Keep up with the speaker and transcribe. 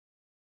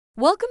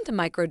Welcome to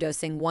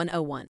Microdosing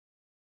 101.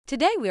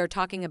 Today we are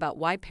talking about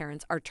why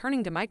parents are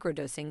turning to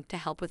microdosing to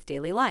help with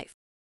daily life.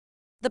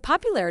 The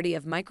popularity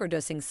of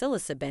microdosing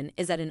psilocybin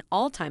is at an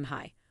all-time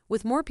high,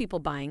 with more people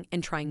buying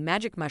and trying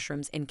magic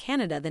mushrooms in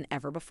Canada than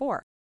ever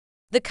before.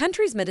 The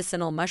country's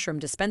medicinal mushroom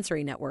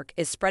dispensary network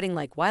is spreading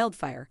like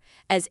wildfire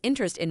as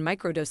interest in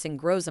microdosing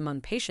grows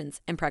among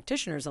patients and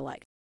practitioners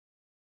alike.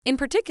 In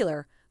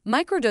particular,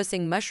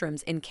 microdosing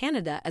mushrooms in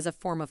Canada as a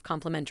form of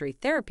complementary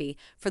therapy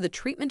for the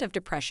treatment of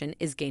depression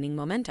is gaining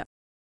momentum.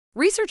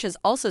 Research has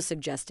also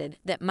suggested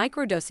that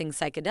microdosing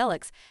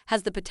psychedelics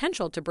has the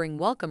potential to bring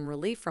welcome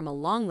relief from a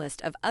long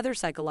list of other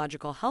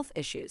psychological health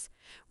issues,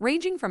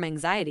 ranging from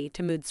anxiety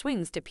to mood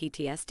swings to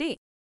PTSD.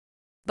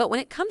 But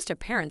when it comes to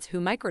parents who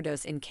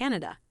microdose in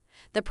Canada,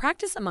 the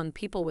practice among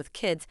people with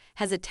kids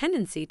has a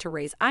tendency to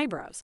raise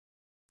eyebrows.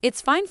 It's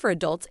fine for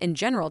adults in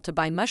general to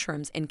buy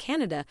mushrooms in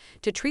Canada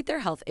to treat their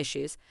health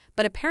issues,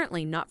 but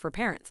apparently not for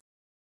parents.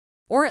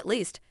 Or at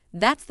least,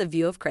 that's the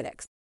view of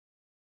critics.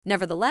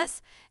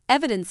 Nevertheless,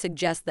 evidence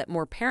suggests that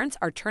more parents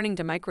are turning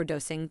to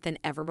microdosing than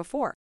ever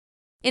before.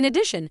 In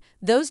addition,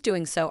 those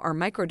doing so are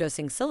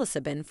microdosing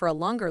psilocybin for a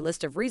longer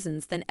list of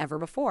reasons than ever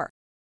before.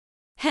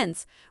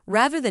 Hence,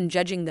 rather than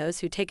judging those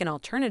who take an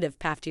alternative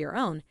path to your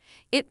own,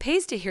 it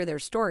pays to hear their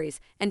stories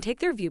and take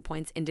their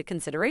viewpoints into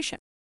consideration.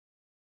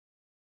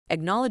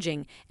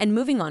 Acknowledging and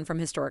moving on from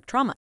historic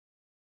trauma.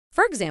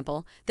 For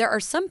example, there are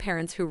some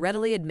parents who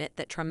readily admit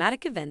that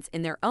traumatic events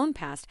in their own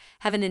past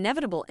have an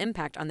inevitable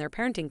impact on their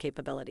parenting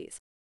capabilities.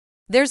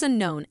 There's a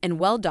known and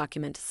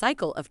well-documented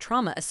cycle of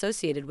trauma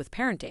associated with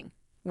parenting,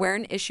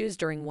 wherein issues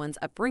during one's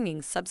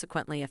upbringing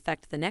subsequently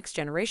affect the next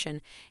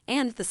generation,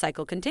 and the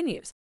cycle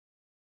continues.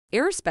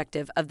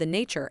 Irrespective of the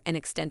nature and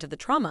extent of the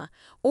trauma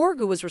or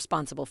who was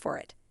responsible for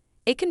it,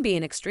 it can be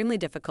extremely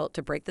difficult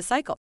to break the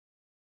cycle.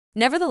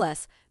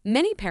 Nevertheless,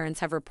 many parents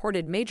have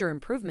reported major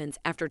improvements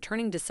after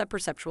turning to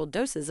subperceptual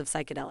doses of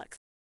psychedelics.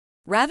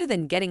 Rather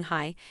than getting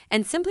high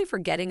and simply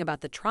forgetting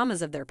about the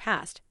traumas of their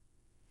past,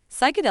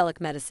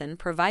 psychedelic medicine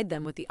provides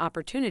them with the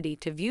opportunity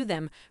to view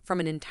them from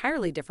an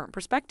entirely different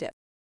perspective.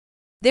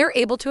 They're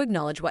able to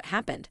acknowledge what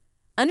happened,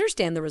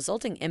 understand the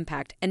resulting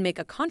impact, and make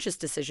a conscious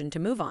decision to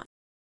move on.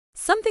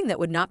 Something that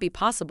would not be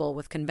possible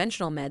with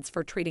conventional meds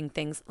for treating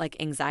things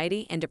like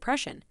anxiety and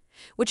depression,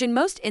 which in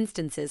most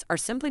instances are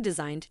simply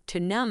designed to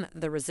numb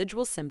the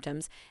residual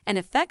symptoms and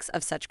effects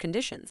of such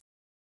conditions.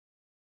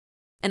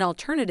 An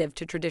alternative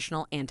to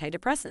traditional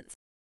antidepressants.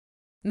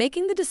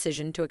 Making the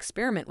decision to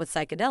experiment with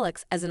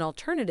psychedelics as an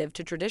alternative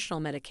to traditional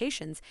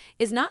medications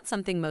is not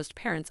something most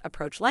parents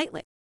approach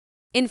lightly.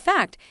 In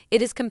fact,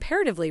 it is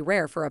comparatively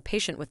rare for a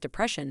patient with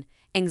depression,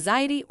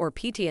 anxiety, or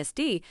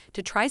PTSD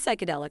to try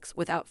psychedelics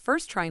without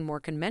first trying more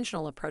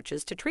conventional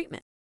approaches to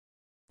treatment.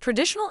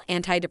 Traditional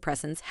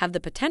antidepressants have the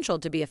potential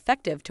to be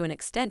effective to an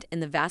extent in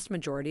the vast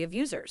majority of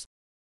users.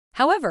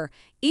 However,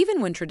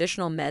 even when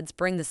traditional meds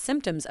bring the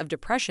symptoms of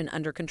depression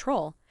under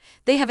control,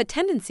 they have a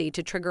tendency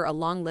to trigger a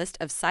long list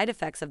of side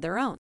effects of their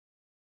own.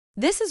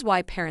 This is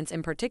why parents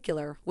in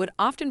particular would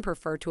often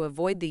prefer to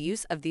avoid the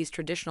use of these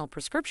traditional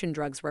prescription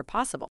drugs where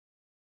possible.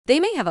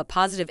 They may have a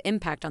positive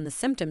impact on the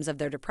symptoms of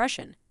their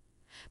depression,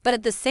 but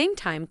at the same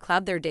time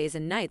cloud their days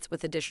and nights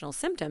with additional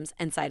symptoms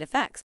and side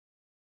effects.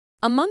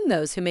 Among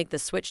those who make the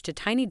switch to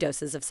tiny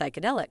doses of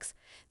psychedelics,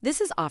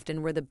 this is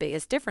often where the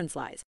biggest difference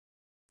lies.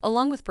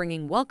 Along with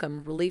bringing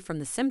welcome relief from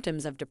the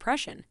symptoms of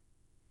depression,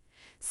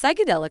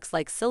 psychedelics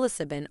like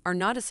psilocybin are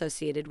not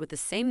associated with the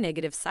same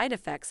negative side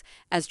effects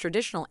as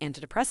traditional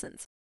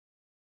antidepressants.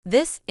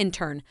 This, in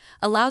turn,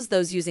 allows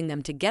those using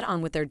them to get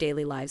on with their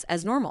daily lives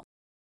as normal.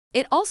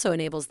 It also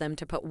enables them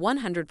to put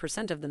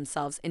 100% of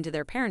themselves into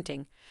their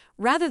parenting,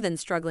 rather than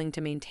struggling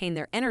to maintain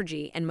their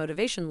energy and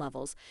motivation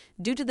levels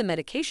due to the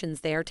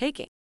medications they are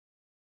taking.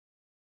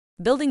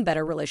 Building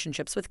better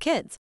relationships with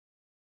kids.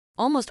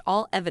 Almost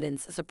all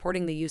evidence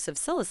supporting the use of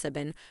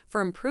psilocybin for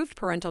improved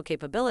parental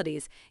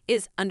capabilities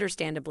is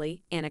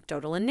understandably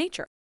anecdotal in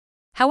nature.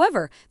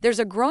 However, there's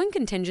a growing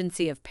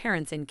contingency of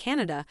parents in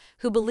Canada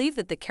who believe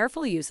that the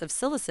careful use of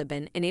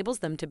psilocybin enables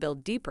them to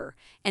build deeper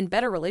and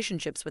better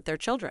relationships with their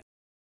children.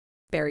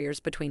 Barriers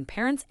between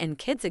parents and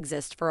kids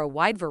exist for a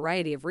wide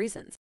variety of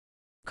reasons.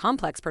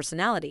 Complex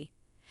personality,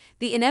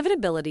 the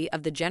inevitability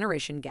of the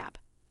generation gap,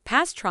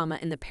 past trauma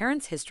in the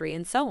parent's history,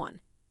 and so on,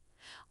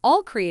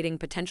 all creating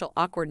potential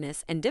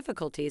awkwardness and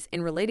difficulties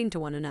in relating to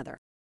one another.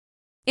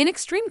 In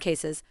extreme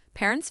cases,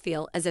 parents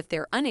feel as if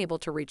they're unable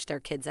to reach their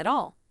kids at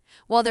all,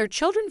 while their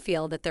children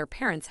feel that their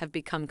parents have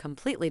become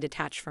completely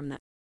detached from them.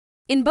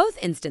 In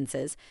both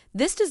instances,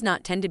 this does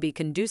not tend to be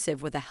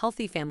conducive with a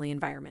healthy family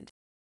environment.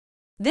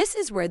 This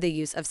is where the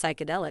use of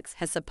psychedelics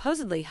has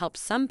supposedly helped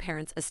some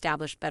parents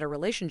establish better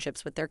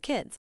relationships with their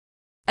kids.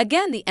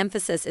 Again, the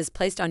emphasis is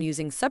placed on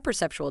using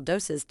subperceptual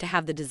doses to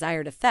have the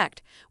desired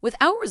effect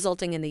without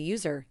resulting in the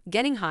user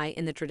getting high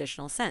in the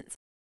traditional sense.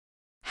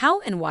 How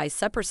and why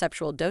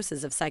subperceptual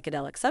doses of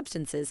psychedelic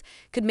substances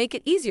could make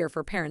it easier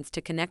for parents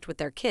to connect with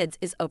their kids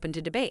is open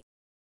to debate.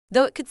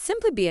 though it could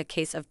simply be a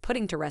case of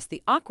putting to rest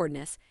the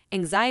awkwardness,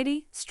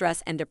 anxiety,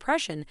 stress, and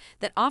depression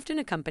that often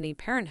accompany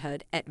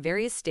parenthood at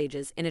various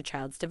stages in a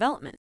child's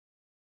development.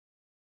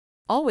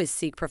 Always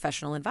seek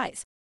professional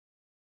advice.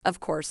 Of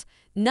course,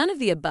 none of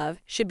the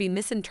above should be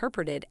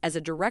misinterpreted as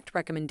a direct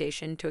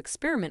recommendation to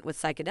experiment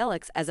with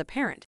psychedelics as a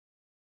parent.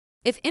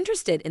 If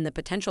interested in the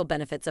potential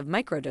benefits of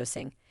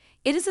microdosing,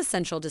 it is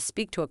essential to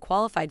speak to a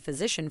qualified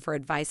physician for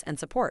advice and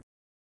support.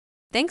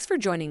 Thanks for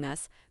joining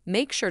us.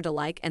 Make sure to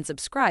like and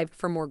subscribe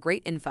for more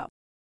great info.